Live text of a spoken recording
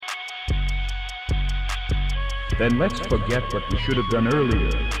Then let's forget what we should have done earlier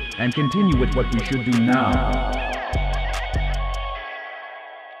and continue with what we should do now.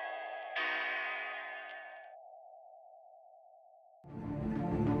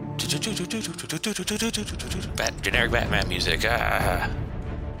 Generic Batman music. The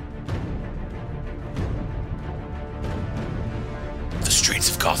streets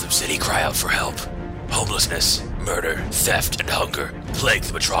of Gotham City cry out for help. Homelessness, murder, theft, and hunger plague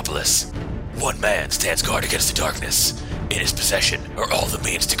the metropolis. One man stands guard against the darkness. In his possession are all the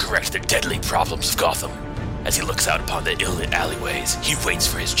means to correct the deadly problems of Gotham. As he looks out upon the ill-lit alleyways, he waits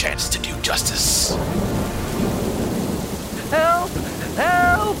for his chance to do justice. Help!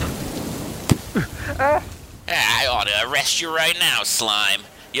 Help! I ought to arrest you right now, Slime.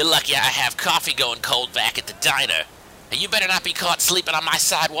 You're lucky I have coffee going cold back at the diner. And you better not be caught sleeping on my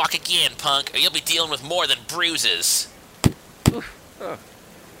sidewalk again, punk, or you'll be dealing with more than bruises.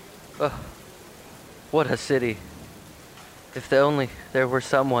 What a city. If only there were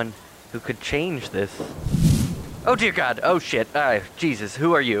someone who could change this. Oh dear God, oh shit, Jesus,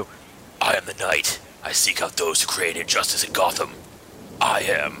 who are you? I am the Knight. I seek out those who create injustice in Gotham. I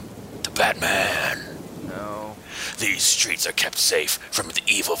am the Batman. No. These streets are kept safe from the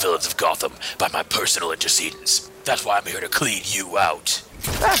evil villains of Gotham by my personal intercedents. That's why I'm here to clean you out.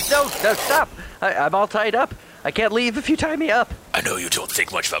 No, stop! I'm all tied up. I can't leave if you tie me up. I know you don't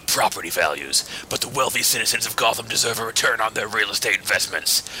think much about property values, but the wealthy citizens of Gotham deserve a return on their real estate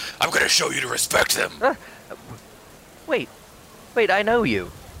investments. I'm gonna show you to respect them. Wait, I know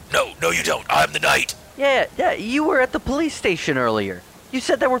you. No, you don't. I'm the Knight. Yeah, you were at the police station earlier. You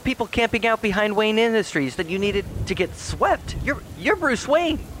said there were people camping out behind Wayne Industries that you needed to get swept. You're Bruce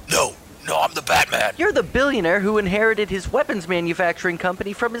Wayne. No, I'm the Batman. You're the billionaire who inherited his weapons manufacturing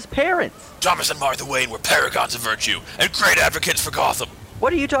company from his parents. Thomas and Martha Wayne were paragons of virtue and great advocates for Gotham.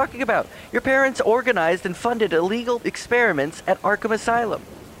 What are you talking about? Your parents organized and funded illegal experiments at Arkham Asylum.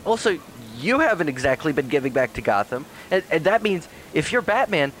 Also, you haven't exactly been giving back to Gotham, and that means if you're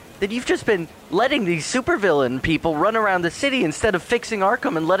Batman, then you've just been letting these supervillain people run around the city instead of fixing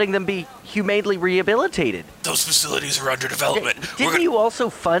Arkham and letting them be humanely rehabilitated. Those facilities are under development. Didn't you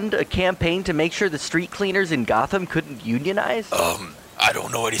also fund a campaign to make sure the street cleaners in Gotham couldn't unionize? I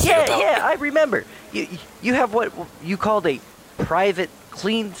don't know anything about... Yeah, I remember. You have what you called a private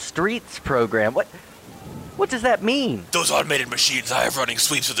clean streets program. What does that mean? Those automated machines I have running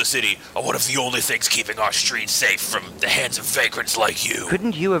sweeps of the city are one of the only things keeping our streets safe from the hands of vagrants like you.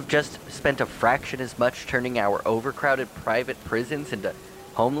 Couldn't you have just spent a fraction as much turning our overcrowded private prisons into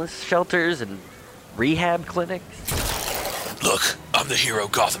homeless shelters and rehab clinics? Look, I'm the hero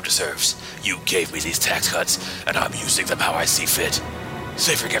Gotham deserves. You gave me these tax cuts, and I'm using them how I see fit.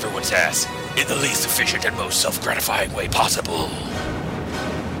 Saving everyone's ass in the least efficient and most self-gratifying way possible.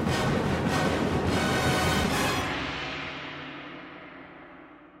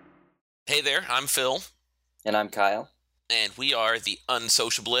 Hey there, I'm Phil. And I'm Kyle. And we are the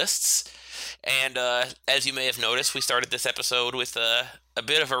Unsociablists. And as you may have noticed, we started this episode with a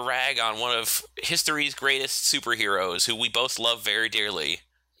bit of a rag on one of history's greatest superheroes, who we both love very dearly.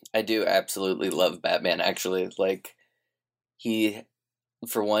 I do absolutely love Batman, actually. Like, he,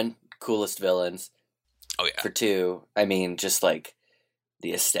 for one, coolest villains. Oh, yeah. For two, I mean, just, like,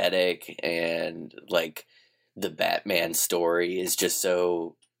 the aesthetic and, like, the Batman story is just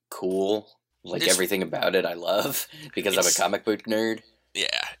so cool. Like, everything about it I love, because I'm a comic book nerd. Yeah,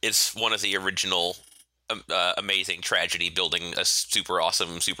 it's one of the original amazing tragedy building a super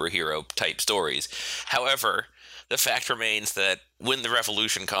awesome superhero type stories. However, the fact remains that when the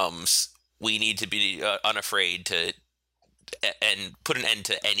revolution comes, we need to be unafraid to and put an end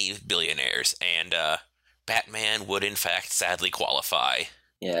to any billionaires, and Batman would in fact sadly qualify.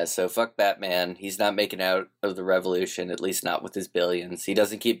 Yeah, so fuck Batman. He's not making out of the revolution, at least not with his billions. He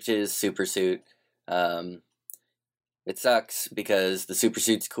doesn't keep his super suit. It sucks because the super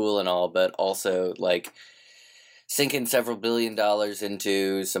suit's cool and all, but also, like, sinking several $1 billion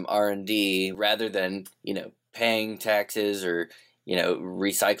into some R&D rather than, paying taxes or,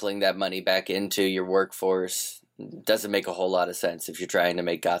 recycling that money back into your workforce doesn't make a whole lot of sense if you're trying to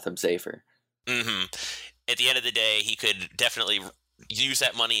make Gotham safer. Mm-hmm. At the end of the day, he could definitely use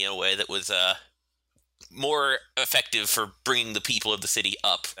that money in a way that was more effective for bringing the people of the city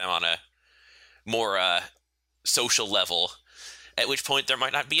up on a more social level, at which point there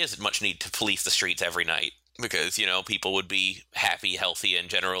might not be as much need to police the streets every night because, people would be happy, healthy, and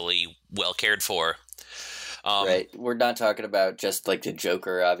generally well cared for. Right. We're not talking about just, like, the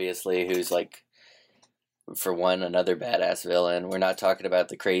Joker, obviously, who's, like, for one, another badass villain. We're not talking about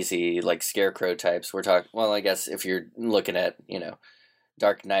the crazy, like, Scarecrow types. We're talking, well, I guess if you're looking at,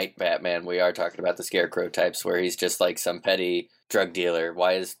 Dark Knight Batman, we are talking about the Scarecrow types where he's just like some petty drug dealer.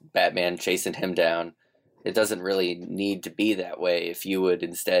 Why is Batman chasing him down? It doesn't really need to be that way if you would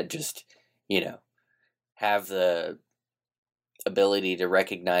instead just, have the ability to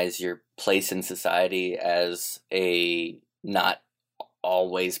recognize your place in society as a not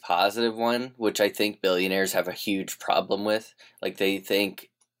always positive one, which I think billionaires have a huge problem with. Like, they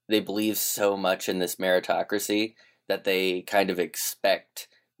believe so much in this meritocracy that they kind of expect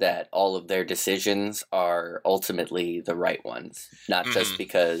that all of their decisions are ultimately the right ones. Not just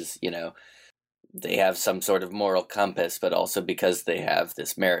because, they have some sort of moral compass, but also because they have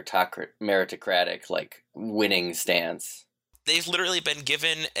this meritocratic, like, winning stance. They've literally been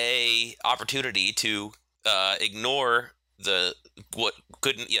given a opportunity to ignore what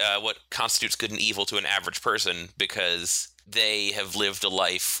constitutes good and evil to an average person because they have lived a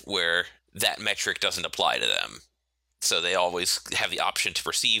life where that metric doesn't apply to them. So they always have the option to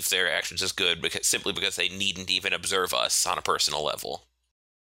perceive their actions as good simply because they needn't even observe us on a personal level.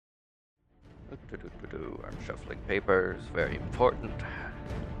 I'm shuffling papers. Very important.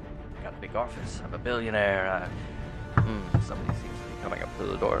 Got a big office. I'm a billionaire. Somebody seems to be coming up to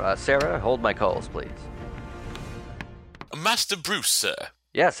the door. Sarah, hold my calls, please. Master Bruce, sir.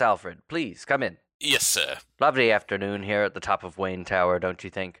 Yes, Alfred. Please, come in. Yes, sir. Lovely afternoon here at the top of Wayne Tower, don't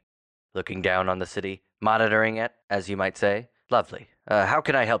you think? Looking down on the city, monitoring it, as you might say. Lovely. How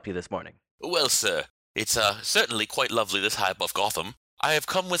can I help you this morning? Well, sir, it's certainly quite lovely this high above Gotham. I have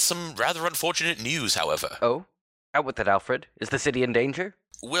come with some rather unfortunate news, however. Oh? Out with it, Alfred. Is the city in danger?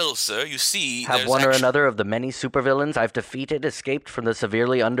 Well, sir, you see, Have one or another of the many supervillains I've defeated escaped from the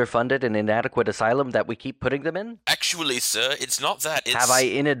severely underfunded and inadequate asylum that we keep putting them in? Actually, sir, it's not that, it's... Have I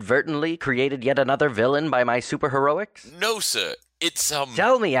inadvertently created yet another villain by my superheroics? No, sir. It's,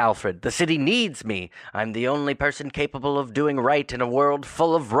 Tell me, Alfred. The city needs me. I'm the only person capable of doing right in a world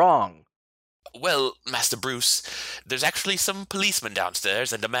full of wrong. Well, Master Bruce, there's actually some policemen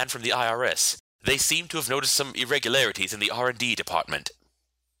downstairs and a man from the IRS. They seem to have noticed some irregularities in the R&D department.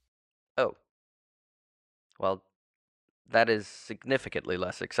 Oh. Well, that is significantly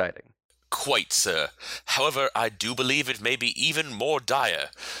less exciting. Quite, sir. However, I do believe it may be even more dire.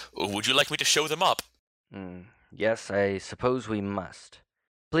 Would you like me to show them up? Yes, I suppose we must.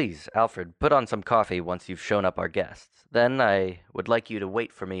 Please, Alfred, put on some coffee once you've shown up our guests. Then I would like you to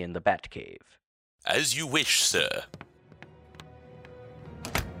wait for me in the Batcave. As you wish, sir.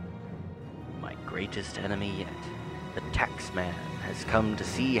 My greatest enemy yet, the Taxman, has come to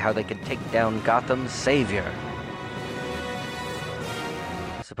see how they can take down Gotham's savior.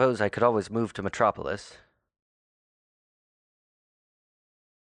 I suppose I could always move to Metropolis.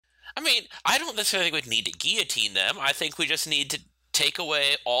 I mean, I don't necessarily think we'd need to guillotine them. I think we just need to take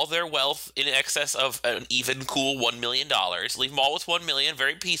away all their wealth in excess of an even cool $1 million. Leave them all with $1 million,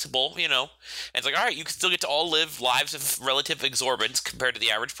 very peaceable, And it's like, all right, you can still get to all live lives of relative exorbitance compared to the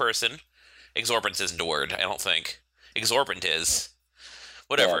average person. Exorbitance isn't a word, I don't think. Exorbitant is.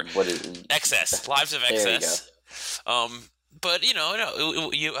 Whatever. Yeah, what is... Excess. Lives of excess. But,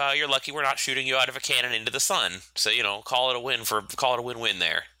 you're lucky we're not shooting you out of a cannon into the sun. So, call it a win-win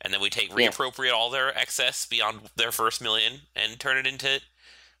there. And then we reappropriate all their excess beyond their first million and turn it into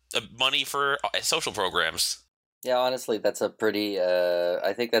money for social programs. Yeah, honestly, that's a pretty,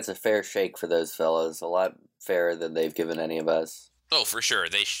 I think that's a fair shake for those fellas. A lot fairer than they've given any of us. Oh, for sure.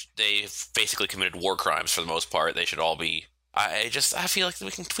 They've basically committed war crimes for the most part. They should all be... I feel like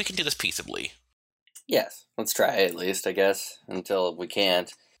we can do this peaceably. Yes, let's try at least, I guess, until we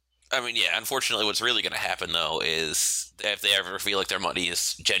can't. I mean, yeah, unfortunately what's really going to happen, though, is if they ever feel like their money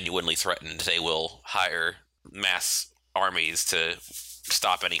is genuinely threatened, they will hire mass armies to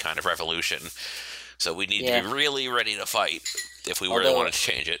stop any kind of revolution. So we need to be really ready to fight if we really wanted to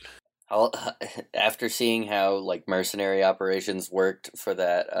change it. After seeing how, mercenary operations worked for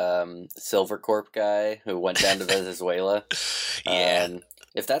that Silver Corp guy who went down to Venezuela... Yeah.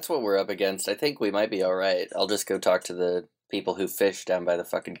 If that's what we're up against, I think we might be all right. I'll just go talk to the people who fish down by the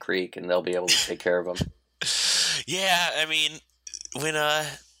fucking creek, and they'll be able to take care of them. Yeah, I mean, when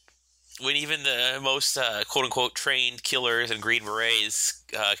even the most quote-unquote trained killers and Green Berets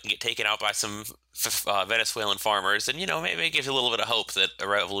can get taken out by some Venezuelan farmers, then, maybe it gives you a little bit of hope that a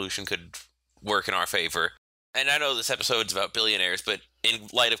revolution could work in our favor. And I know this episode's about billionaires, but in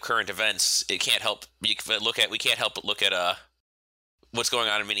light of current events, we can't help but look at what's going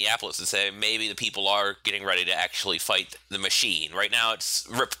on in Minneapolis and say maybe the people are getting ready to actually fight the machine. Right now it's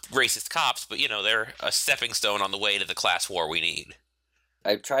racist cops, but they're a stepping stone on the way to the class war we need.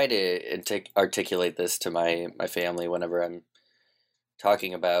 I try to articulate this to my family whenever I'm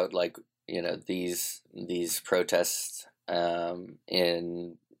talking about these protests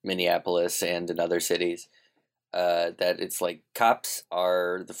in Minneapolis and in other cities. That it's like cops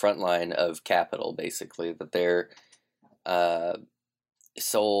are the front line of capital, basically. That their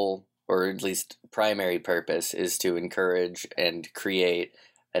sole, or at least primary purpose, is to encourage and create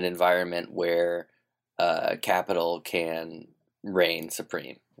an environment where capital can reign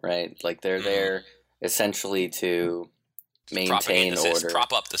supreme, right? Like they're there essentially to maintain order,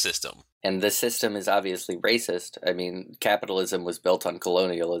 prop up the system. and the system is obviously racist. I mean, capitalism was built on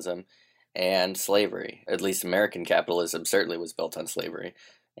colonialism and slavery. At least American capitalism certainly was built on slavery.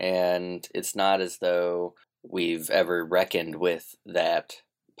 And it's not as though we've ever reckoned with that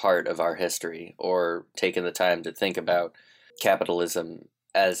part of our history or taken the time to think about capitalism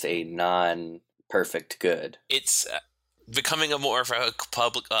as a non-perfect good. It's becoming a more of a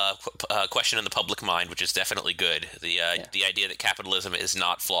public question in the public mind, which is definitely good. The idea that capitalism is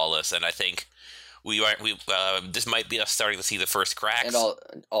not flawless, and I think this might be us starting to see the first cracks.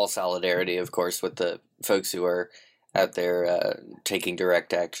 And all solidarity, of course, with the folks who are out there taking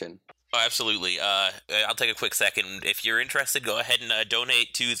direct action. Oh, absolutely. I'll take a quick second. If you're interested, go ahead and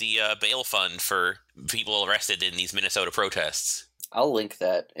donate to the bail fund for people arrested in these Minnesota protests. I'll link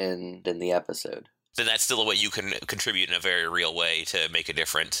that in the episode. Then that's still a way you can contribute in a very real way to make a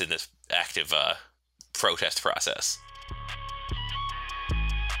difference in this active protest process.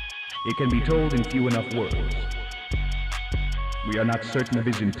 It can be told in few enough words. We are not certain of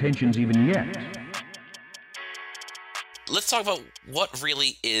his intentions even yet. Let's talk about what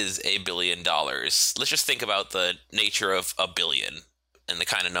really is $1 billion. Let's just think about the nature of $1 billion and the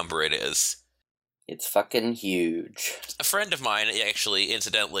kind of number it is. It's fucking huge. A friend of mine, actually,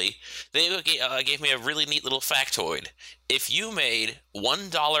 incidentally, they gave me a really neat little factoid. If you made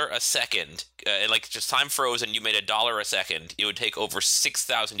 $1 a second, like just time froze and you made $1 a second, it would take over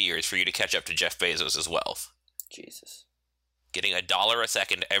 6,000 years for you to catch up to Jeff Bezos' wealth. Jesus. Getting $1 a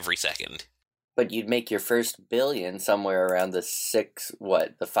second every second. But you'd make your first billion somewhere around the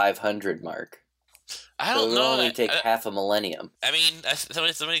 500 mark. I don't know. It would only take half a millennium. I mean,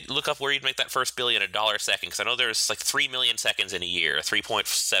 let me look up where you'd make that first billion $1 a second, because I know there's like 3 million seconds in a year,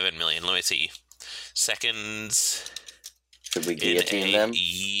 3.7 million. Let me see. Seconds. Should we guillotine them?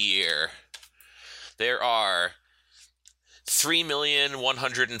 Year. There are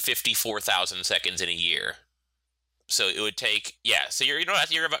 3,154,000 seconds in a year. So it would take, so it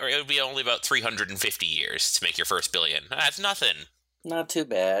would be only about 350 years to make your first billion. That's nothing. Not too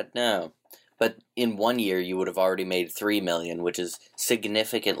bad, no. But in 1 year, you would have already made 3 million, which is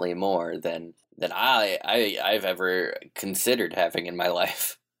significantly more than I've ever considered having in my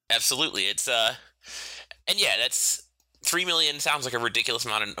life. Absolutely, it's that's 3 million sounds like a ridiculous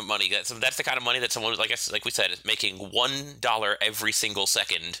amount of money. That's the kind of money that someone, like we said, is making $1 every single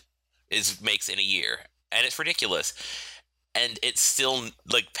second makes in a year, and it's ridiculous. And it's still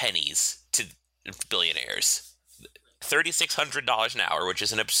like pennies to billionaires. $3,600 an hour, which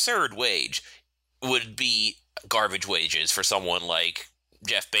is an absurd wage, would be garbage wages for someone like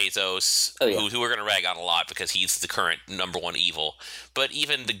Jeff Bezos, who we're going to rag on a lot because he's the current number one evil. But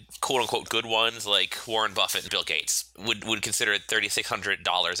even the quote-unquote good ones like Warren Buffett and Bill Gates would consider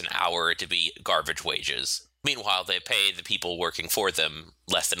 $3,600 an hour to be garbage wages. Meanwhile, they pay the people working for them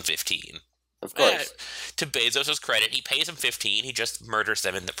less than 15. Of course. To Bezos' credit, he pays them 15, he just murders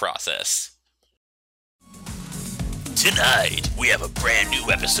them in the process. Tonight, we have a brand new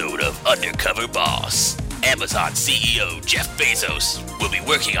episode of Undercover Boss. Amazon CEO Jeff Bezos will be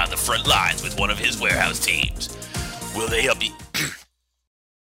working on the front lines with one of his warehouse teams. Will they be...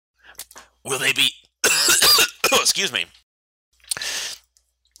 Excuse me.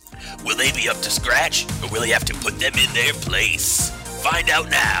 Will they be up to scratch, or will he have to put them in their place? Find out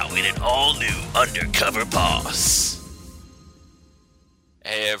now in an all-new Undercover Boss.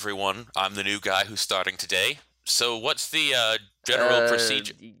 Hey everyone, I'm the new guy who's starting today. So what's the general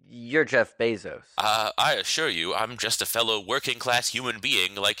procedure? You're Jeff Bezos. I assure you, I'm just a fellow working-class human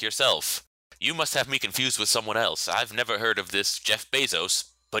being like yourself. You must have me confused with someone else. I've never heard of this Jeff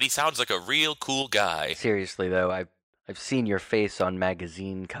Bezos, but he sounds like a real cool guy. Seriously, though, I've seen your face on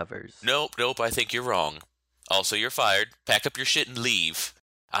magazine covers. Nope, I think you're wrong. Also, you're fired. Pack up your shit and leave.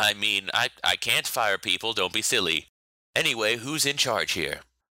 I mean, I can't fire people, don't be silly. Anyway, who's in charge here?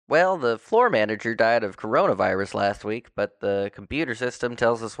 Well, the floor manager died of coronavirus last week, but the computer system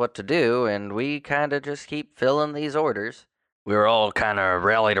tells us what to do, and we kind of just keep filling these orders. We were all kind of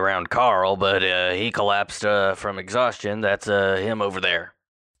rallied around Carl, but he collapsed from exhaustion. That's him over there.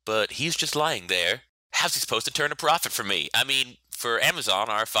 But he's just lying there. How's he supposed to turn a profit for me? I mean, for Amazon,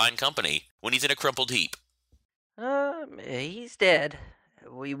 our fine company, when he's in a crumpled heap? He's dead.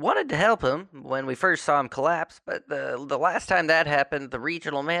 We wanted to help him when we first saw him collapse, but the last time that happened, the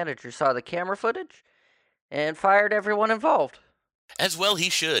regional manager saw the camera footage and fired everyone involved. As well he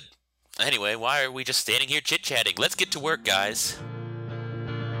should. Anyway, why are we just standing here chit-chatting? Let's get to work, guys.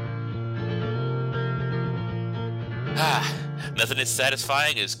 Nothing as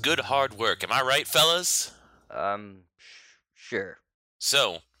satisfying as good hard work. Am I right, fellas? Sure.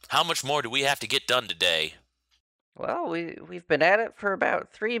 So, how much more do we have to get done today? Well, we've been at it for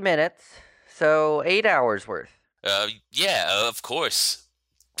about 3 minutes, so 8 hours worth. Yeah, of course.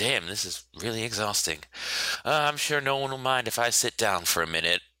 Damn, this is really exhausting. I'm sure no one will mind if I sit down for a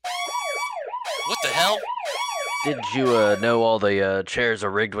minute. What the hell? Did you know all the chairs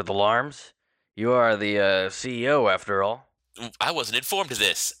are rigged with alarms? You are the CEO, after all. I wasn't informed of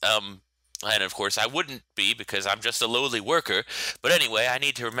this. And of course I wouldn't be because I'm just a lowly worker. But anyway, I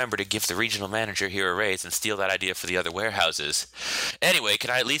need to remember to give the regional manager here a raise and steal that idea for the other warehouses. Anyway, can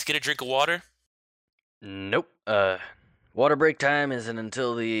I at least get a drink of water? Nope. Water break time isn't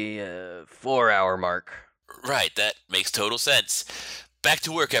until the 4-hour mark. Right, that makes total sense. Back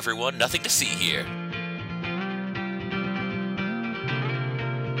to work, everyone. Nothing to see here.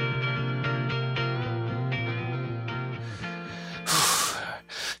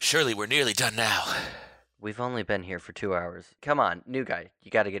 Surely we're nearly done now. We've only been here for 2 hours. Come on, new guy. You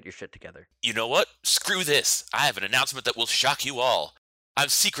gotta get your shit together. You know what? Screw this. I have an announcement that will shock you all. I'm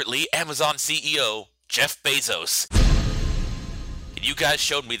secretly Amazon CEO Jeff Bezos. And you guys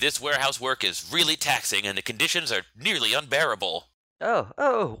showed me this warehouse work is really taxing and the conditions are nearly unbearable.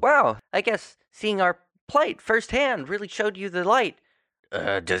 Oh, wow. I guess seeing our plight firsthand really showed you the light.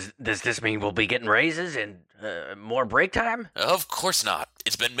 Does this mean we'll be getting raises and more break time? Of course not.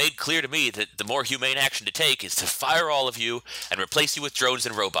 It's been made clear to me that the more humane action to take is to fire all of you and replace you with drones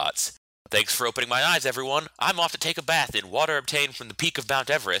and robots. Thanks for opening my eyes, everyone. I'm off to take a bath in water obtained from the peak of Mount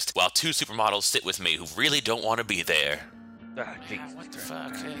Everest while 2 supermodels sit with me who really don't want to be there. What the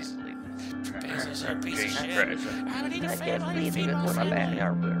fuck? Bezos are a piece of shit. I don't need a family to feed more family.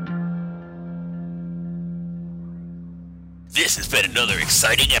 This has been another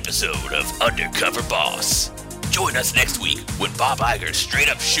exciting episode of Undercover Boss. Join us next week when Bob Iger straight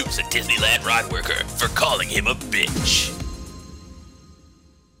up shoots a Disneyland ride worker for calling him a bitch.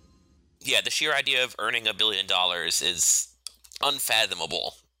 Yeah, the sheer idea of earning $1 billion is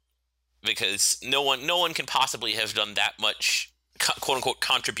unfathomable because no one can possibly have done that much quote-unquote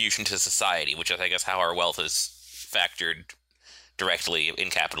contribution to society, which is, I guess, how our wealth is factored directly in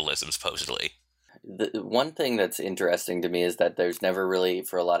capitalism, supposedly. The one thing that's interesting to me is that there's never really,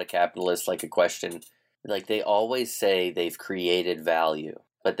 for a lot of capitalists, like a question, like they always say they've created value,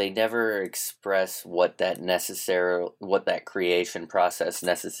 but they never express what that creation process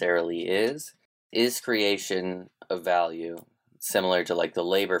necessarily is. Is creation of value similar to like the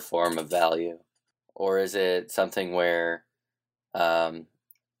labor form of value, or is it something where,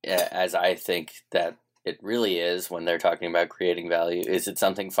 as I think that it really is when they're talking about creating value, is it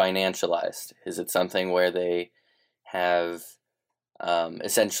something financialized? Is it something where they have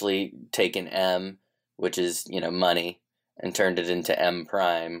essentially taken M, which is, money, and turned it into M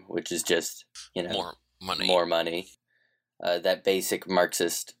prime, which is just, more money. That basic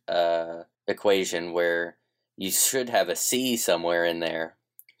Marxist equation where you should have a C somewhere in there.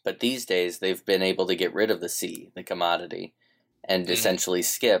 But these days, they've been able to get rid of the C, the commodity, and essentially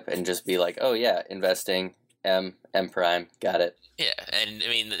skip and just be like, oh yeah, investing, M prime, got it. Yeah, and I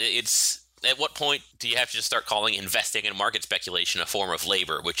mean, it's, at what point do you have to just start calling investing in market speculation a form of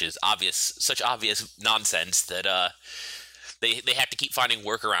labor, which is such obvious nonsense that they have to keep finding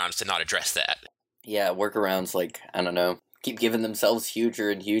workarounds to not address that. Yeah, workarounds like, I don't know, keep giving themselves huger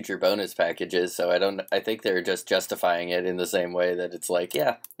and huger bonus packages, so I think they're just justifying it in the same way that it's like,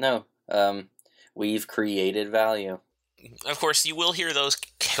 yeah, no, we've created value. Of course, you will hear those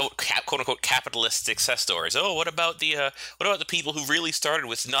quote-unquote capitalist success stories. Oh, what about the people who really started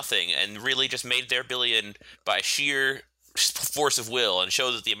with nothing and really just made their billion by sheer force of will and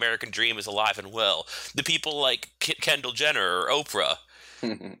show that the American dream is alive and well? The people like Kendall Jenner or Oprah.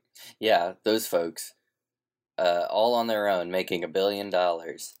 Yeah, those folks, all on their own, making $1 billion.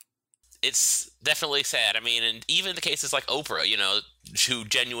 It's definitely sad. I mean, and even the cases like Oprah, who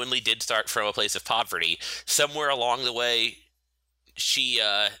genuinely did start from a place of poverty, somewhere along the way,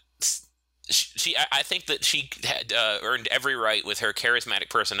 I think that she had earned every right with her charismatic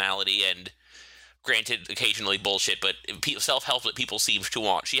personality and, granted, occasionally bullshit, but self-help that people seem to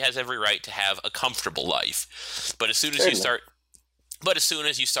want. She has every right to have a comfortable life. But as soon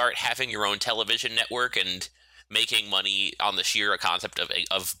as you start having your own television network and making money on the sheer concept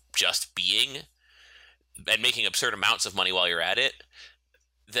of just being and making absurd amounts of money while you're at it,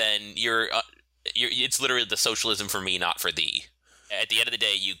 then it's literally the socialism for me, not for thee. At the end of the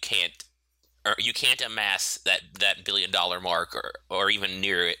day, you can't amass that $1 billion mark or even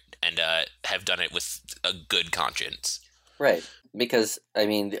near it and have done it with a good conscience. Right. Because, I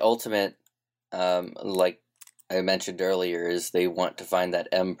mean, the ultimate, like I mentioned earlier, is they want to find that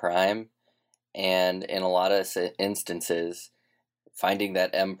M prime. And in a lot of instances, finding that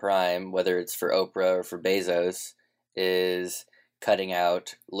M prime, whether it's for Oprah or for Bezos, is cutting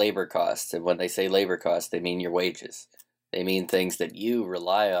out labor costs. And when they say labor costs, they mean your wages. They mean things that you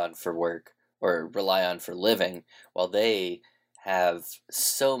rely on for work or rely on for living, while they have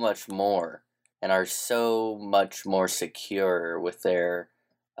so much more and are so much more secure with their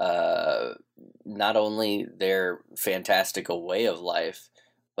not only their fantastical way of life,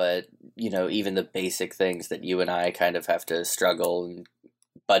 but even the basic things that you and I kind of have to struggle and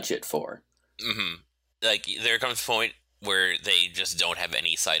budget for. Mm-hmm. Like there comes a point where they just don't have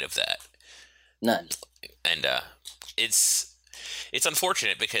any sight of that. None. And it's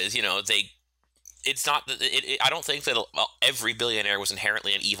unfortunate because it's not that I don't think that every billionaire was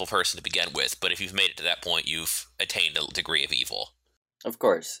inherently an evil person to begin with, but if you've made it to that point, you've attained a degree of evil. Of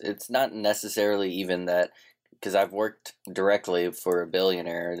course, it's not necessarily even that, because I've worked directly for a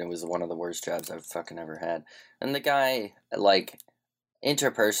billionaire, and it was one of the worst jobs I've fucking ever had. And the guy, like,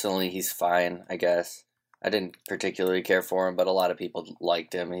 interpersonally, he's fine, I guess. I didn't particularly care for him, but a lot of people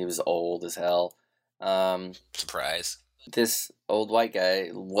liked him. He was old as hell. Surprise. This old white guy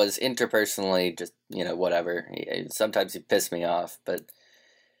was interpersonally just, whatever. Sometimes he pissed me off, but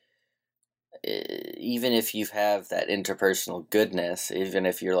even if you have that interpersonal goodness, even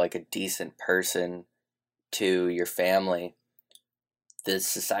if you're like a decent person to your family, the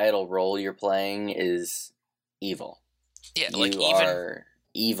societal role you're playing is evil. Yeah, you are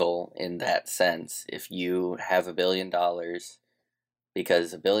evil in that sense if you have $1 billion,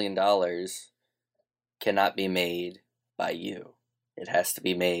 because $1 billion cannot be made by you. It has to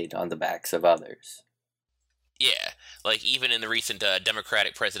be made on the backs of others. Yeah, like even in the recent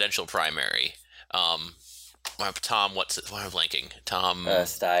Democratic presidential primary, Tom, why am I blanking? Tom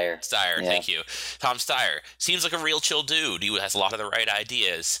Steyer. Steyer, Yeah. Thank you. Tom Steyer seems like a real chill dude. He has a lot of the right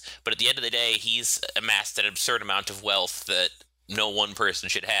ideas, but at the end of the day, he's amassed an absurd amount of wealth that no one person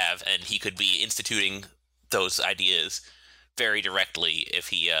should have, and he could be instituting those ideas very directly if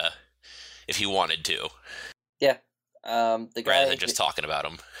he wanted to. Yeah. The guy, rather than just talking about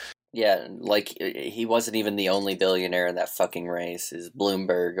him. Yeah, like, he wasn't even the only billionaire in that fucking race. Is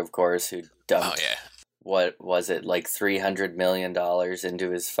Bloomberg, of course, who dumped, what was it, like $300 million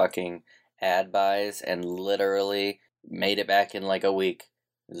into his fucking ad buys and literally made it back in like a week.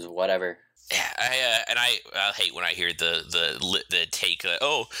 It was whatever. Yeah, I hate when I hear the take that,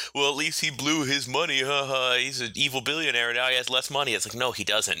 oh, well, at least he blew his money, haha, he's an evil billionaire, now he has less money. It's like, no, he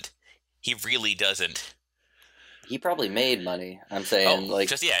doesn't. He really doesn't. He probably made money. I'm saying,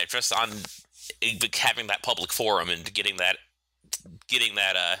 just on having that public forum and getting that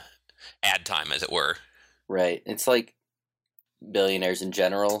ad time, as it were. Right. It's like billionaires in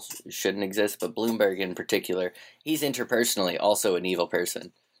general shouldn't exist, but Bloomberg in particular, he's interpersonally also an evil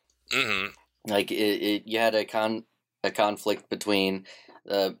person. Mm-hmm. Like, you had a conflict between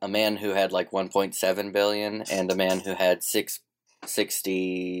a man who had like 1.7 billion and a man who had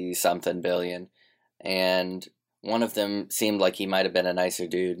 60 something billion, and one of them seemed like he might have been a nicer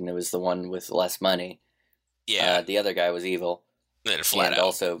dude, and it was the one with less money. Yeah. The other guy was evil. And flat out.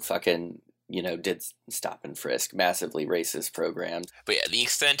 Also fucking, did stop and frisk, massively racist programs. But yeah, the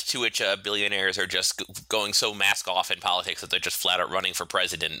extent to which billionaires are just going so mask off in politics that they're just flat out running for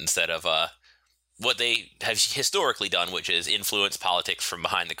president instead of what they have historically done, which is influence politics from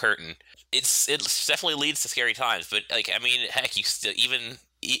behind the curtain. It definitely leads to scary times. But heck,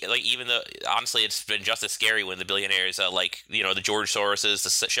 even though honestly it's been just as scary when the billionaires the George Soroses,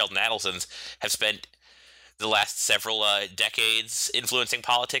 the Sheldon Adelsons have spent the last several decades influencing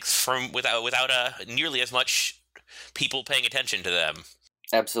politics from without nearly as much people paying attention to them.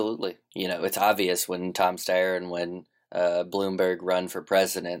 Absolutely. It's obvious when Tom Steyer and when Bloomberg run for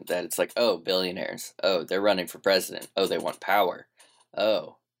president that it's like, oh, billionaires. Oh, they're running for president. Oh, they want power.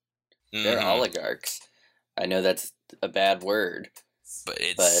 Oh, they're oligarchs. I know that's a bad word. But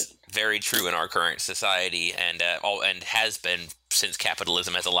it's very true in our current society, and has been since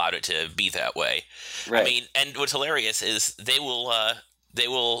capitalism has allowed it to be that way. Right. And what's hilarious is they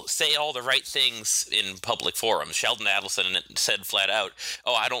will say all the right things in public forums. Sheldon Adelson said flat out,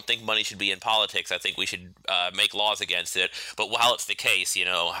 "Oh, I don't think money should be in politics. I think we should make laws against it." But while it's the case,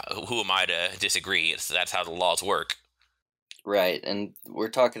 who am I to disagree? That's how the laws work. Right, and we're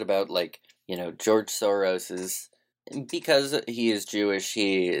talking about George Soros is Because he is Jewish,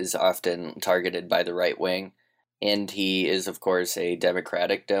 he is often targeted by the right wing, and he is, of course, a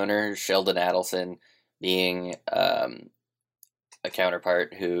Democratic donor. Sheldon Adelson being a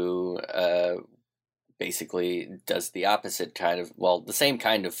counterpart who basically does the opposite kind of, well, the same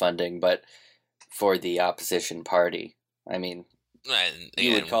kind of funding, but for the opposition party. I mean,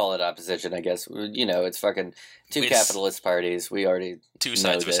 you would call it opposition, I guess. You know, it's fucking two capitalist parties. We already two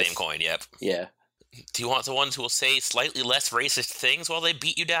sides of the same coin. Yep. Yeah. Do you want the ones who will say slightly less racist things while they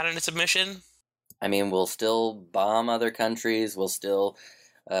beat you down into submission? I mean, we'll still bomb other countries. We'll still,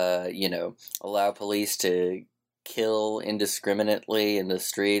 allow police to kill indiscriminately in the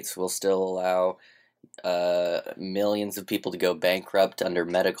streets. We'll still allow millions of people to go bankrupt under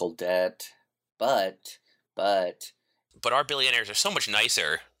medical debt. But our billionaires are so much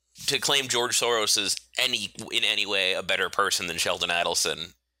nicer. To claim George Soros is in any way a better person than Sheldon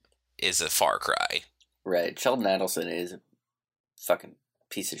Adelson is a far cry. Right. Sheldon Adelson is a fucking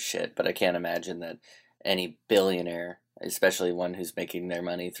piece of shit, but I can't imagine that any billionaire, especially one who's making their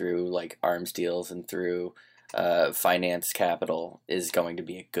money through like arms deals and through finance capital, is going to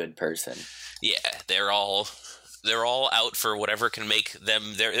be a good person. Yeah, they're all out for whatever can make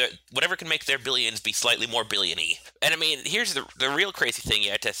them whatever can make their billions be slightly more billion-y. And I mean, here's the real crazy thing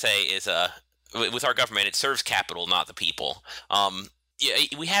you have to say is with our government, it serves capital, not the people. Yeah,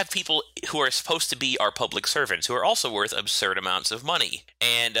 we have people who are supposed to be our public servants who are also worth absurd amounts of money.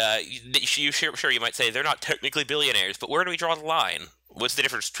 And you might say they're not technically billionaires, but where do we draw the line? What's the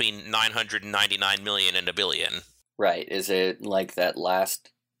difference between 999 million and a billion? Right. Is it like that last,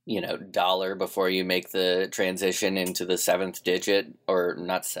 dollar before you make the transition into the seventh digit? Or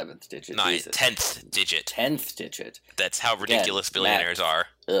not seventh digit? 10th digit. 10th digit. That's how ridiculous billionaires are.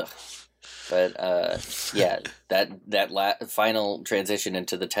 Ugh. But, that final transition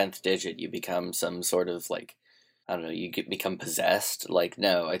into the 10th digit, you become some sort of, like, I don't know, become possessed. Like,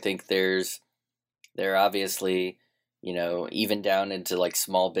 no, I think there are obviously, even down into, like,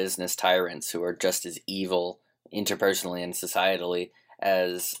 small business tyrants who are just as evil interpersonally and societally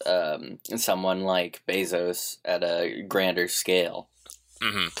as someone like Bezos at a grander scale.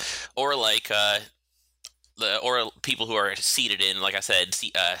 Mm-hmm. Or, like, or people who are seated in, like I said,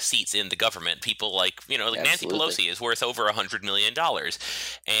 seats in the government. People like, Nancy Pelosi is worth over $100 million.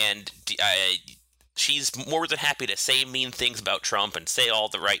 And she's more than happy to say mean things about Trump and say all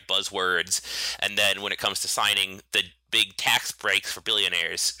the right buzzwords. And then when it comes to signing the big tax breaks for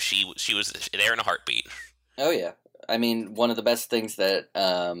billionaires, she was there in a heartbeat. Oh, yeah. I mean, one of the best things that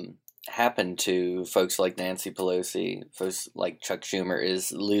happened to folks like Nancy Pelosi, folks like Chuck Schumer,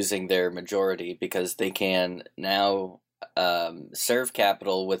 is losing their majority because they can now serve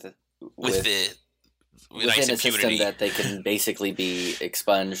capital within nice a system that they can basically be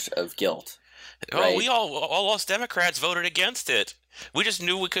expunged of guilt. Right? Oh, we all us Democrats voted against it. We just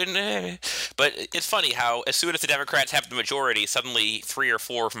knew we couldn't. But it's funny how as soon as the Democrats have the majority, suddenly 3 or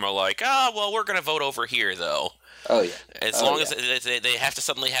 4 of them are like, well, we're going to vote over here, though. Oh, yeah. As long as they have to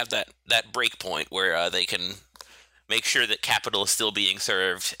suddenly have that break point where they can make sure that capital is still being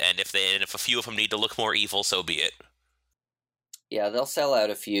served, and if a few of them need to look more evil, so be it. Yeah, they'll sell out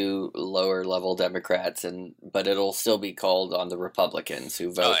a few lower level Democrats, but it'll still be called on the Republicans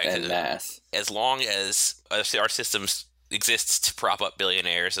who vote en masse. As long as our systems exists to prop up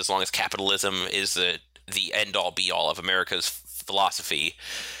billionaires, as long as capitalism is the end all be all of America's philosophy,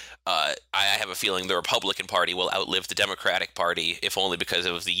 I have a feeling the Republican Party will outlive the Democratic Party, if only because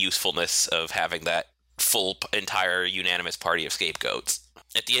of the usefulness of having that full, entire, unanimous party of scapegoats.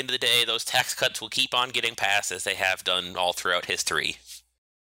 At the end of the day, those tax cuts will keep on getting passed as they have done all throughout history.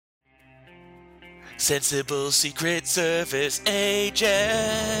 Sensible Secret Service agents.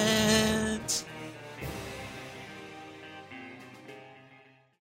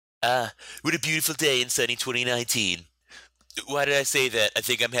 What a beautiful day in sunny 2019. Why did I say that? I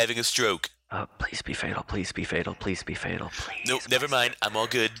think I'm having a stroke. Please be fatal, please be fatal, please be fatal, please. Nope, never mind. I'm all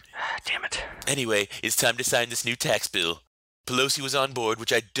good. Damn it. Anyway, it's time to sign this new tax bill. Pelosi was on board,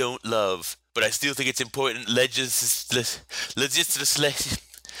 which I don't love, but I still think it's important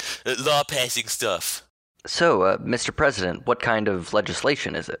law-passing stuff. So, Mr. President, what kind of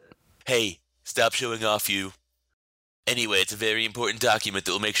legislation is it? Hey, stop showing off, you. Anyway, it's a very important document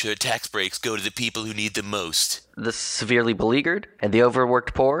that will make sure tax breaks go to the people who need them most. The severely beleaguered? And the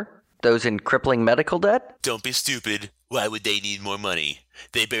overworked poor? Those in crippling medical debt? Don't be stupid. Why would they need more money?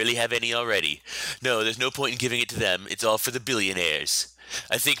 They barely have any already. No, there's no point in giving it to them. It's all for the billionaires.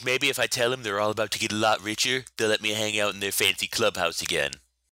 I think maybe if I tell them they're all about to get a lot richer, they'll let me hang out in their fancy clubhouse again.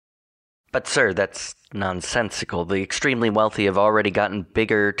 But, sir, that's nonsensical. The extremely wealthy have already gotten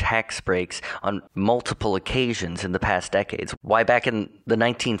bigger tax breaks on multiple occasions in the past decades. Why, back in the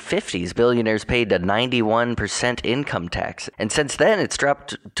 1950s, billionaires paid a 91% income tax, and since then it's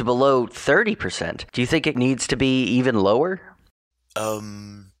dropped to below 30%. Do you think it needs to be even lower?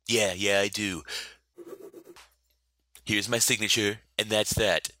 Yeah, I do. Here's my signature, and that's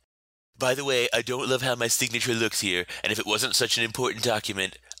that. By the way, I don't love how my signature looks here, and if it wasn't such an important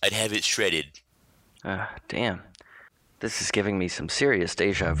document, I'd have it shredded. Damn. This is giving me some serious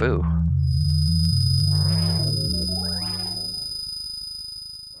deja vu.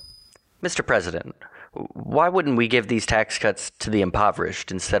 Mr. President, why wouldn't we give these tax cuts to the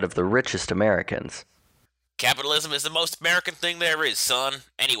impoverished instead of the richest Americans? Capitalism is the most American thing there is, son.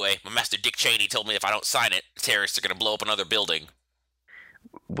 Anyway, my master Dick Cheney told me if I don't sign it, terrorists are gonna blow up another building.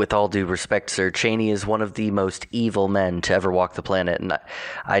 With all due respect, sir, Cheney is one of the most evil men to ever walk the planet, and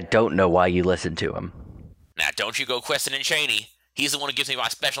I don't know why you listen to him. Now, don't you go questioning Cheney. He's the one who gives me my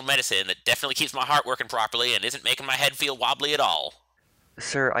special medicine that definitely keeps my heart working properly and isn't making my head feel wobbly at all.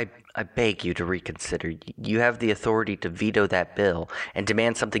 Sir, I beg you to reconsider. You have the authority to veto that bill and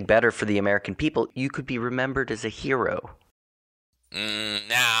demand something better for the American people. You could be remembered as a hero.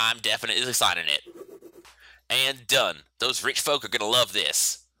 Nah, I'm definitely signing it. And done. Those rich folk are gonna love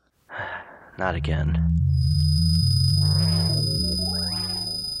this. Not again.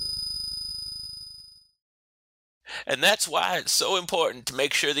 And that's why it's so important to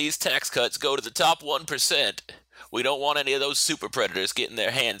make sure these tax cuts go to the top 1%. We don't want any of those super predators getting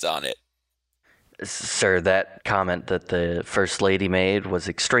their hands on it. Sir, that comment that the First Lady made was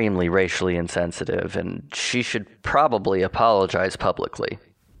extremely racially insensitive, and she should probably apologize publicly.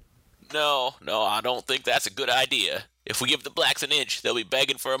 No, I don't think that's a good idea. If we give the blacks an inch, they'll be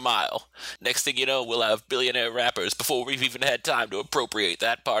begging for a mile. Next thing you know, we'll have billionaire rappers before we've even had time to appropriate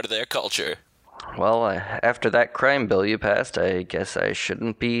that part of their culture. Well, after that crime bill you passed, I guess I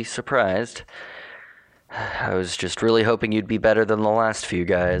shouldn't be surprised. I was just really hoping you'd be better than the last few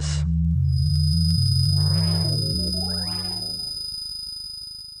guys.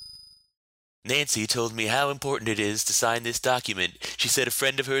 Nancy told me how important it is to sign this document. She said a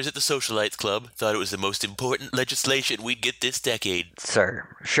friend of hers at the Socialites Club thought it was the most important legislation we'd get this decade. Sir,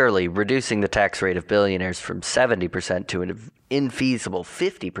 surely reducing the tax rate of billionaires from 70% to an infeasible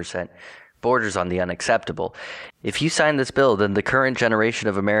 50% borders on the unacceptable. If you sign this bill, then the current generation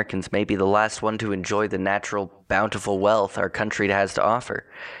of Americans may be the last one to enjoy the natural, bountiful wealth our country has to offer.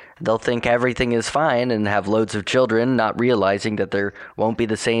 They'll think everything is fine and have loads of children, not realizing that there won't be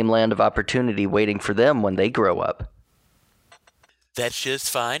the same land of opportunity waiting for them when they grow up. That's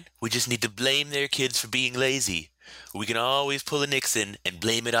just fine. We just need to blame their kids for being lazy. We can always pull a Nixon and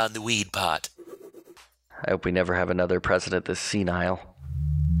blame it on the weed pot. I hope we never have another president this senile.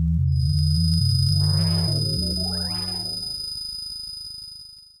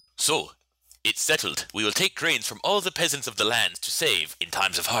 So, it's settled. We will take grains from all the peasants of the lands to save in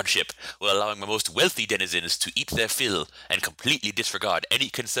times of hardship, while allowing the most wealthy denizens to eat their fill and completely disregard any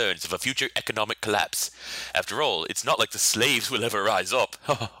concerns of a future economic collapse. After all, it's not like the slaves will ever rise up.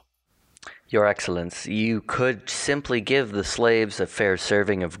 Your Excellence, you could simply give the slaves a fair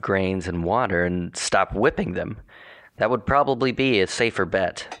serving of grains and water and stop whipping them. That would probably be a safer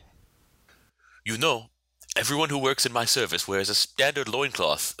bet. You know, everyone who works in my service wears a standard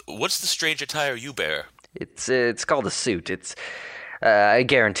loincloth. What's the strange attire you bear? It's called a suit. I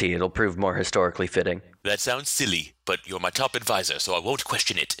guarantee it'll prove more historically fitting. That sounds silly, but you're my top advisor, so I won't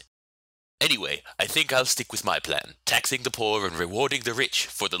question it. Anyway, I think I'll stick with my plan. Taxing the poor and rewarding the rich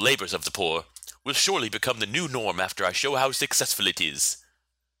for the labors of the poor will surely become the new norm after I show how successful it is.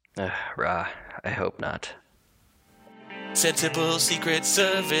 Rah, I hope not. Sensible Secret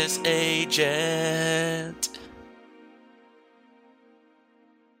Service agent.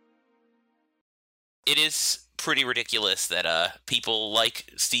 It is pretty ridiculous that people like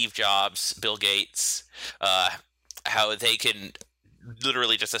Steve Jobs, Bill Gates, how they can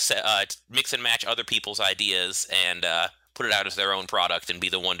literally just mix and match other people's ideas and put it out as their own product and be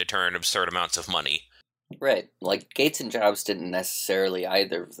the one to turn absurd amounts of money. Right. Like, Gates and Jobs didn't necessarily,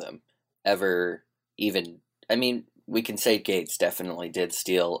 either of them, ever even... I mean, we can say Gates definitely did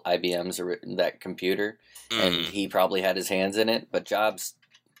steal IBM's that computer, and he probably had his hands in it, but Jobs,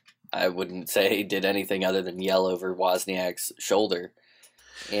 I wouldn't say did anything other than yell over Wozniak's shoulder.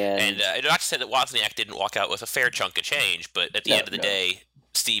 And not to say that Wozniak didn't walk out with a fair chunk of change, but at the end of the day,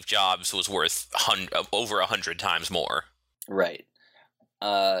 Steve Jobs was worth over 100 times more. Right.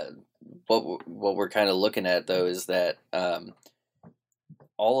 What we're kind of looking at, though, is that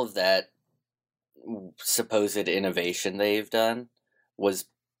all of that supposed innovation they've done was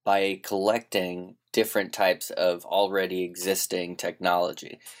by collecting different types of already existing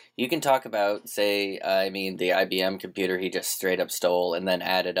technology. You can talk about, say, the IBM computer he just straight up stole and then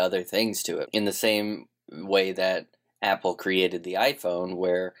added other things to it. In the same way that Apple created the iPhone,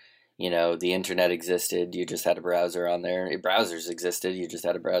 where, the internet existed, you just had a browser on there. Browsers existed, you just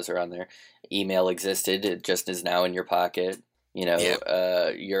had a browser on there. Email existed, it just is now in your pocket.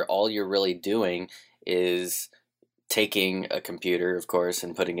 All you're really doing is taking a computer, of course,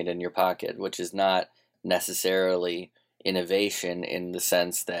 and putting it in your pocket, which is not necessarily innovation in the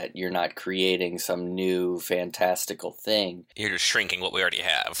sense that you're not creating some new fantastical thing. You're just shrinking what we already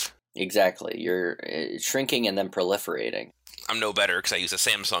have. Exactly. You're shrinking and then proliferating. I'm no better because I use a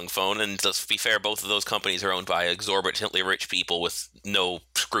Samsung phone, and let's be fair, both of those companies are owned by exorbitantly rich people with no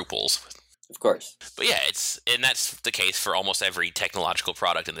scruples. Of course. But yeah, that's the case for almost every technological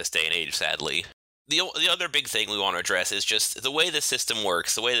product in this day and age, sadly. The other big thing we want to address is just the way the system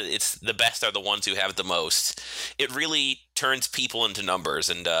works, the way that it's the best are the ones who have the most. It really turns people into numbers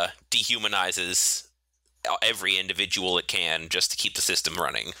and dehumanizes every individual it can just to keep the system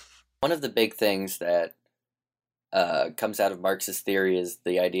running. One of the big things that comes out of Marxist theory is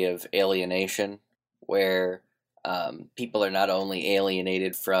the idea of alienation, where people are not only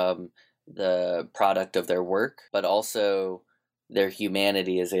alienated from the product of their work, but also their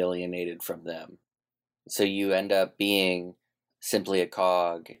humanity is alienated from them. So you end up being simply a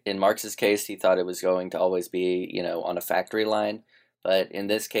cog. In Marx's case, he thought it was going to always be, on a factory line. But in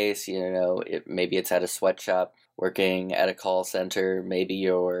this case, maybe it's at a sweatshop, working at a call center. Maybe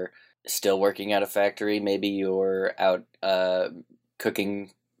you're still working at a factory. Maybe you're out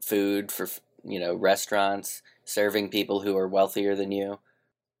cooking food for, restaurants, serving people who are wealthier than you.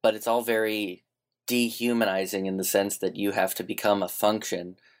 But it's all very dehumanizing in the sense that you have to become a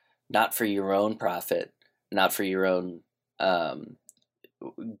function, not for your own profit, not for your own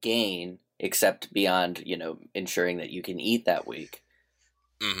gain, except beyond, ensuring that you can eat that week,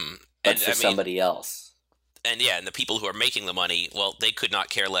 but for somebody else. And the people who are making the money, well, they could not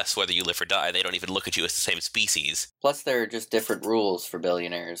care less whether you live or die. They don't even look at you as the same species. Plus, there are just different rules for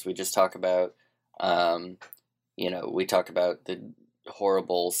billionaires. We just talk about, we talk about the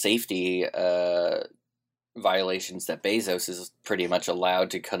horrible safety violations that Bezos is pretty much allowed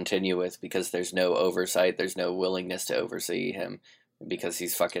to continue with because there's no oversight, there's no willingness to oversee him because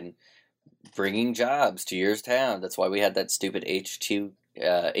he's fucking bringing jobs to your town. That's why we had that stupid HQ2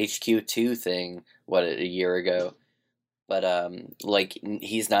 thing, a year ago. But,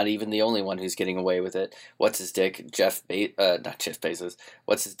 he's not even the only one who's getting away with it. What's his dick? Not Jeff Bezos.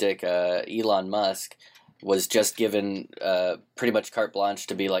 What's his dick? Elon Musk was just given pretty much carte blanche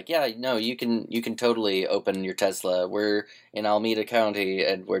to be like, yeah, no, you can totally open your Tesla. We're in Alameda County,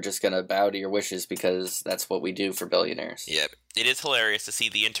 and we're just going to bow to your wishes because that's what we do for billionaires. Yep. It is hilarious to see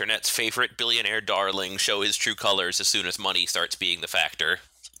the internet's favorite billionaire darling show his true colors as soon as money starts being the factor.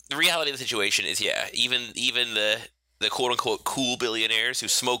 The reality of the situation is, even the quote-unquote cool billionaires who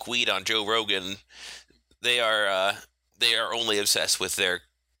smoke weed on Joe Rogan, they are only obsessed with their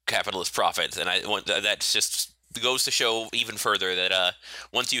capitalist profits, and that's just goes to show even further that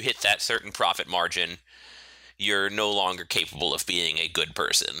once you hit that certain profit margin, you're no longer capable of being a good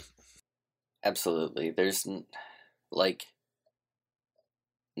person. Absolutely. There's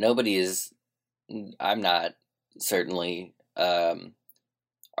nobody is. I'm not certainly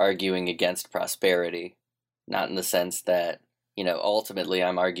arguing against prosperity, not in the sense that ultimately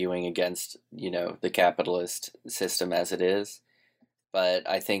I'm arguing against the capitalist system as it is. But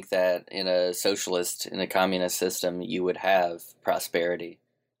I think that in a communist system, you would have prosperity,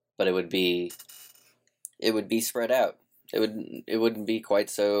 but it would be spread out. It wouldn't be quite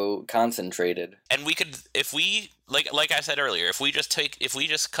so concentrated. And we could, if we like I said earlier, if we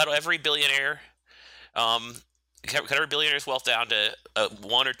just cut every billionaire, cut every billionaire's wealth down to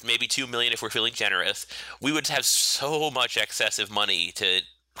 1 or maybe 2 million if we're feeling generous, we would have so much excessive money to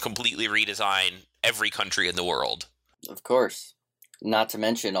completely redesign every country in the world. Of course. Not to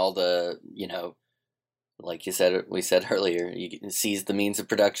mention all the, like we said earlier, you can seize the means of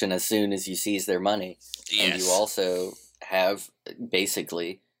production as soon as you seize their money. Yes. And you also have,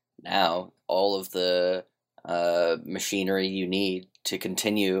 basically, now, all of the machinery you need to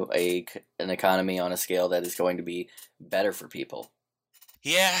continue an economy on a scale that is going to be better for people.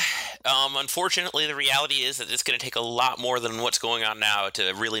 Yeah, unfortunately, the reality is that it's going to take a lot more than what's going on now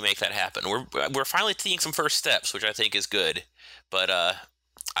to really make that happen. We're finally seeing some first steps, which I think is good. But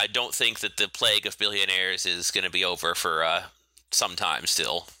I don't think that the plague of billionaires is going to be over for some time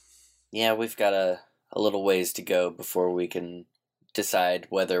still. Yeah, we've got a little ways to go before we can decide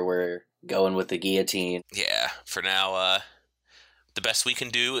whether we're going with the guillotine. Yeah, for now, the best we can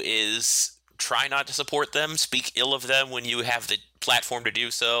do is try not to support them, speak ill of them when you have the platform to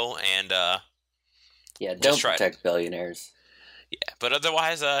do so, and don't protect billionaires. Yeah, but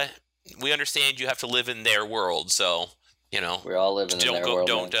otherwise, we understand you have to live in their world, so, we're all living in their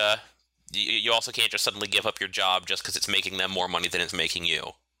world. You also can't just suddenly give up your job just because it's making them more money than it's making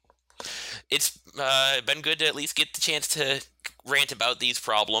you. It's been good to at least get the chance to rant about these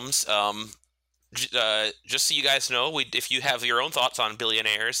problems. Just so you guys know, if you have your own thoughts on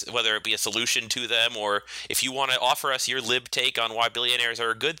billionaires, whether it be a solution to them, or if you want to offer us your lib take on why billionaires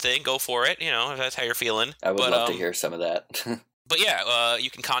are a good thing, go for it, if that's how you're feeling. I would love to hear some of that. But yeah, you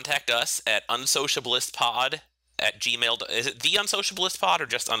can contact us at unsociablistpod@gmail.com. Is it the Unsociablist Pod or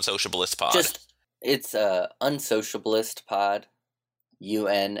just Unsociablist Pod? It's Unsociablist Pod,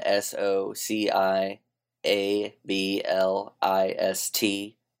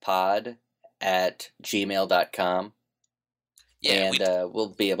 UNSOCIABLIST pod @gmail.com. Yeah, and we'll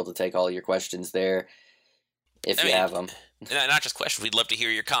be able to take all your questions there if you have them. Not just questions. We'd love to hear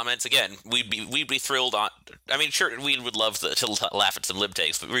your comments. Again, we'd be thrilled on. I mean, sure, we would love to laugh at some lib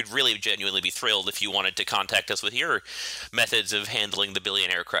takes, but we'd really genuinely be thrilled if you wanted to contact us with your methods of handling the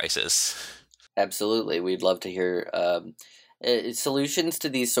billionaire crisis. Absolutely, we'd love to hear solutions to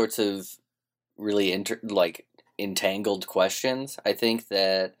these sorts of really entangled questions. I think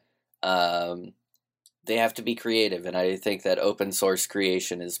that they have to be creative, and I think that open source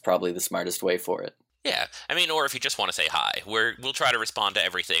creation is probably the smartest way for it. Yeah, I mean, or if you just want to say hi, we'll try to respond to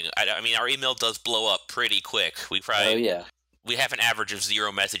everything. I mean, our email does blow up pretty quick. We have an average of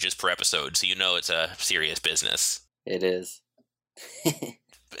 0 messages per episode, so it's a serious business. It is.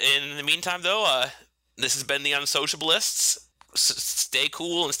 In the meantime, though, this has been the Unsociablists. Stay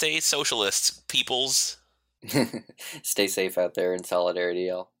cool and stay socialists, peoples. Stay safe out there in solidarity,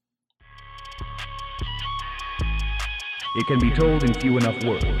 y'all. It can be told in few enough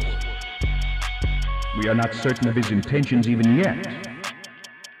words. We are not certain of his intentions even yet.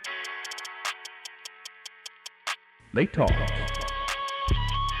 They talk.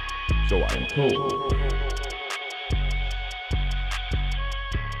 So I am told.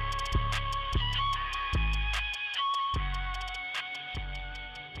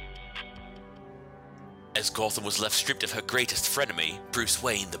 As Gotham was left stripped of her greatest frenemy, Bruce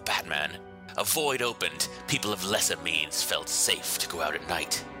Wayne the Batman, a void opened. People of lesser means felt safe to go out at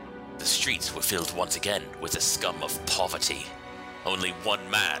night. The streets were filled once again with the scum of poverty. Only one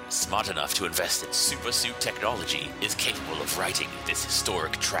man, smart enough to invest in supersuit technology, is capable of righting this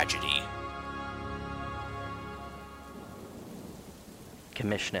historic tragedy.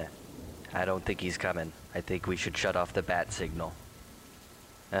 Commissioner, I don't think he's coming. I think we should shut off the bat signal.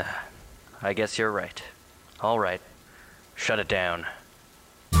 I guess you're right. All right. Shut it down.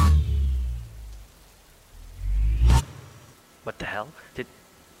 What the hell?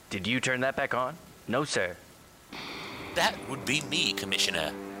 Did you turn that back on? No, sir. That would be me,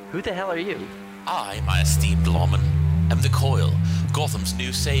 Commissioner. Who the hell are you? I, my esteemed lawman, am the Coil, Gotham's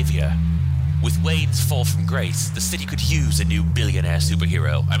new savior. With Wayne's fall from grace, the city could use a new billionaire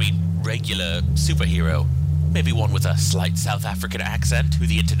superhero. I mean, regular superhero. Maybe one with a slight South African accent who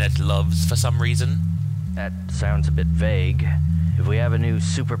the internet loves for some reason. That sounds a bit vague. If we have a new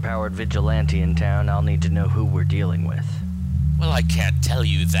superpowered vigilante in town, I'll need to know who we're dealing with. Well, I can't tell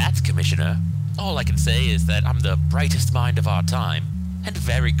you that, Commissioner. All I can say is that I'm the brightest mind of our time, and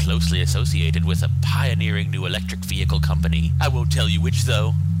very closely associated with a pioneering new electric vehicle company. I won't tell you which,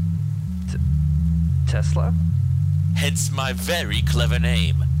 though. Tesla? Hence my very clever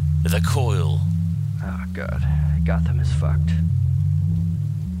name, the Coil. Oh, God. Gotham is fucked.